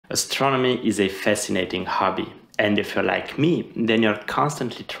Astronomy is a fascinating hobby, and if you're like me, then you're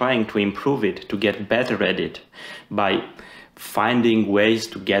constantly trying to improve it, to get better at it, by finding ways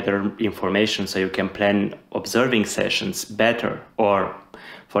to gather information so you can plan observing sessions better, or,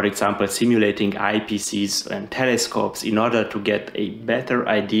 for example, simulating eyepieces and telescopes in order to get a better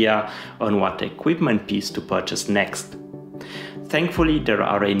idea on what equipment piece to purchase next. Thankfully, there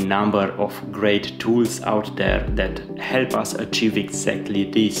are a number of great tools out there that help us achieve exactly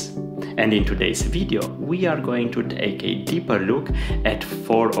this. And in today's video, we are going to take a deeper look at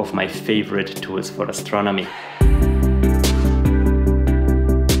 4 of my favorite tools for astronomy.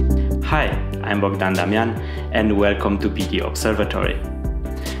 Hi, I'm Bogdan Damian, and welcome to PD Observatory.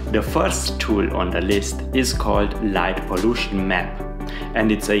 The first tool on the list is called Light Pollution Map, and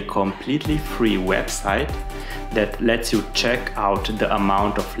it's a completely free website that lets you check out the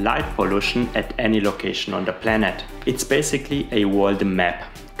amount of light pollution at any location on the planet. It's basically a world map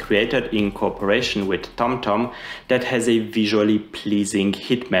created in cooperation with TomTom that has a visually pleasing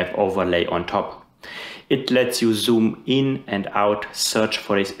heat map overlay on top. It lets you zoom in and out, search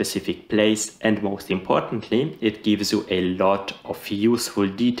for a specific place, and most importantly, it gives you a lot of useful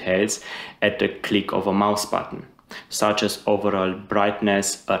details at the click of a mouse button, such as overall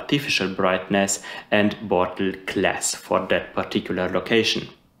brightness, artificial brightness, and bottle class for that particular location.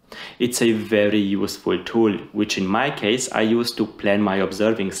 It's a very useful tool, which in my case I use to plan my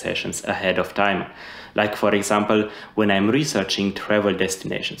observing sessions ahead of time. Like, for example, when I'm researching travel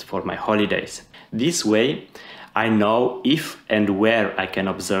destinations for my holidays. This way, I know if and where I can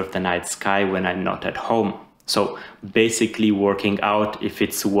observe the night sky when I'm not at home. So basically working out if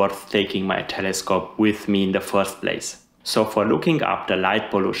it's worth taking my telescope with me in the first place. So for looking up the light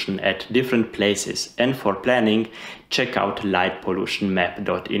pollution at different places and for planning, check out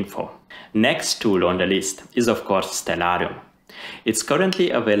lightpollutionmap.info. Next tool on the list is of course Stellarium. It's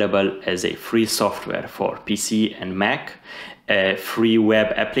currently available as a free software for PC and Mac, a free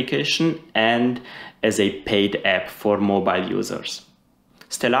web application, and as a paid app for mobile users.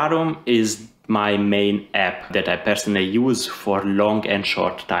 Stellarium is my main app that I personally use for long and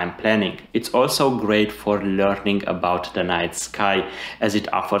short time planning. It's also great for learning about the night sky, as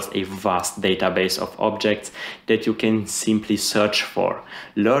it offers a vast database of objects that you can simply search for,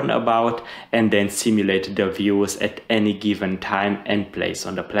 learn about, and then simulate the views at any given time and place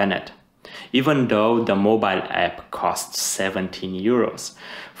on the planet. Even though the mobile app costs 17 euros,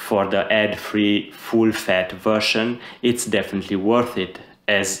 for the ad-free full-fat version, it's definitely worth it,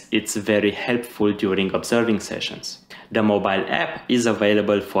 as it's very helpful during observing sessions. The mobile app is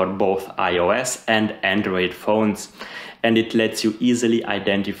available for both iOS and Android phones, and it lets you easily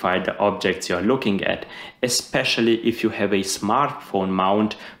identify the objects you're looking at, especially if you have a smartphone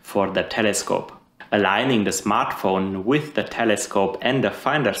mount for the telescope. Aligning the smartphone with the telescope and the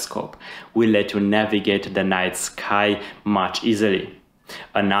finder scope will let you navigate the night sky much easily.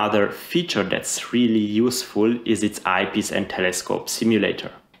 Another feature that's really useful is its eyepiece and telescope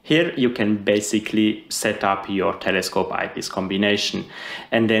simulator. Here you can basically set up your telescope eyepiece combination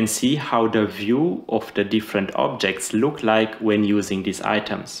and then see how the view of the different objects look like when using these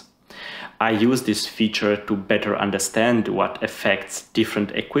items. I use this feature to better understand what effects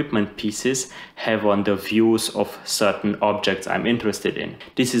different equipment pieces have on the views of certain objects I'm interested in.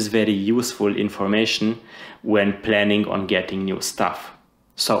 This is very useful information when planning on getting new stuff.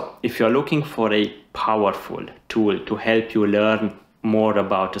 So, if you're looking for a powerful tool to help you learn more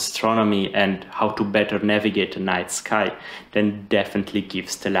about astronomy and how to better navigate the night sky, then definitely give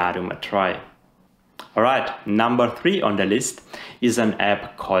Stellarium a try. Alright, number 3 on the list is an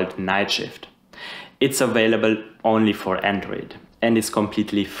app called NightShift. It's available only for Android and it's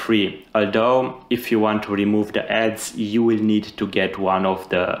completely free, although if you want to remove the ads, you will need to get one of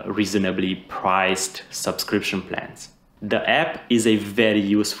the reasonably priced subscription plans. The app is a very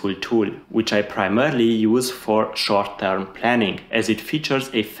useful tool, which I primarily use for short-term planning, as it features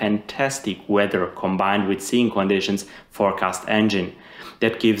a fantastic weather combined with seeing conditions forecast engine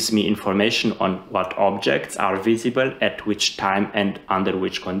that gives me information on what objects are visible at which time and under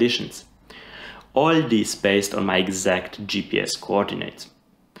which conditions. All this based on my exact GPS coordinates.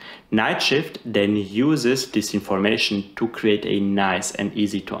 NightShift then uses this information to create a nice and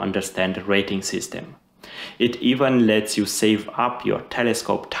easy to understand rating system. It even lets you save up your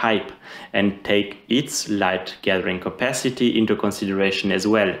telescope type and take its light gathering capacity into consideration as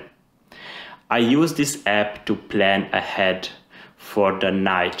well. I use this app to plan ahead for the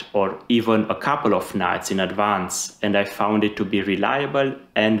night or even a couple of nights in advance, and I found it to be reliable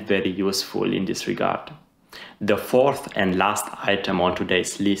and very useful in this regard. The fourth and last item on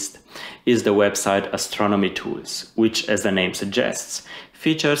today's list is the website Astronomy Tools, which, as the name suggests,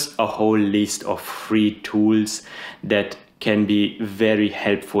 features a whole list of free tools that can be very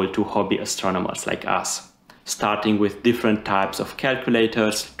helpful to hobby astronomers like us, starting with different types of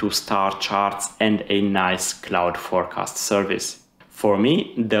calculators to star charts and a nice cloud forecast service. For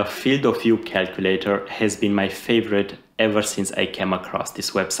me, the field of view calculator has been my favorite ever since I came across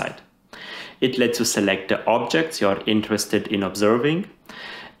this website. It lets you select the objects you're interested in observing,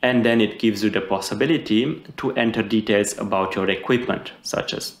 and then it gives you the possibility to enter details about your equipment,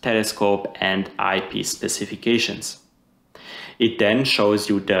 such as telescope and eyepiece specifications. It then shows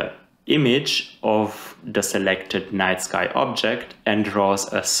you the image of the selected night sky object and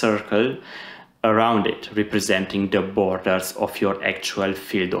draws a circle around it, representing the borders of your actual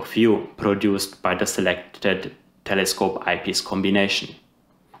field of view produced by the selected telescope eyepiece combination.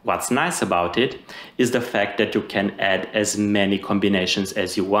 What's nice about it is the fact that you can add as many combinations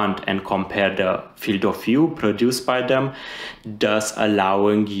as you want and compare the field of view produced by them, thus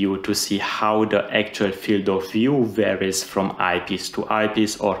allowing you to see how the actual field of view varies from eyepiece to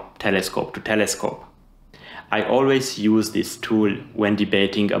eyepiece or telescope to telescope. I always use this tool when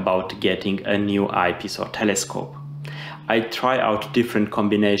debating about getting a new eyepiece or telescope. I try out different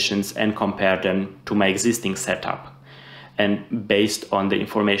combinations and compare them to my existing setup. And based on the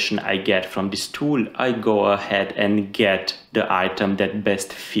information I get from this tool, I go ahead and get the item that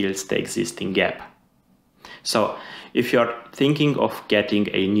best fills the existing gap. So if you're thinking of getting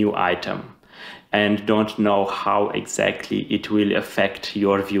a new item and don't know how exactly it will affect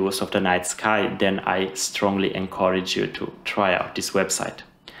your views of the night sky, then I strongly encourage you to try out this website.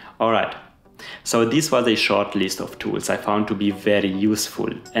 All right. So this was a short list of tools I found to be very useful,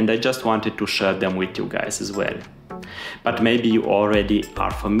 and I just wanted to share them with you guys as well. But maybe you already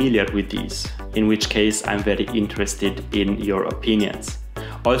are familiar with these, in which case I'm very interested in your opinions.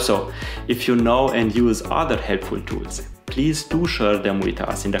 Also, if you know and use other helpful tools, please do share them with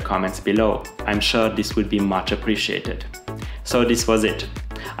us in the comments below. I'm sure this will be much appreciated. So this was it.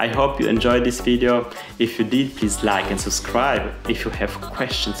 I hope you enjoyed this video. If you did, please like and subscribe. If you have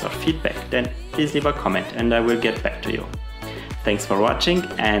questions or feedback, then please leave a comment and I will get back to you. Thanks for watching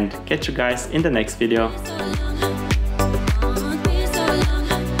and catch you guys in the next video.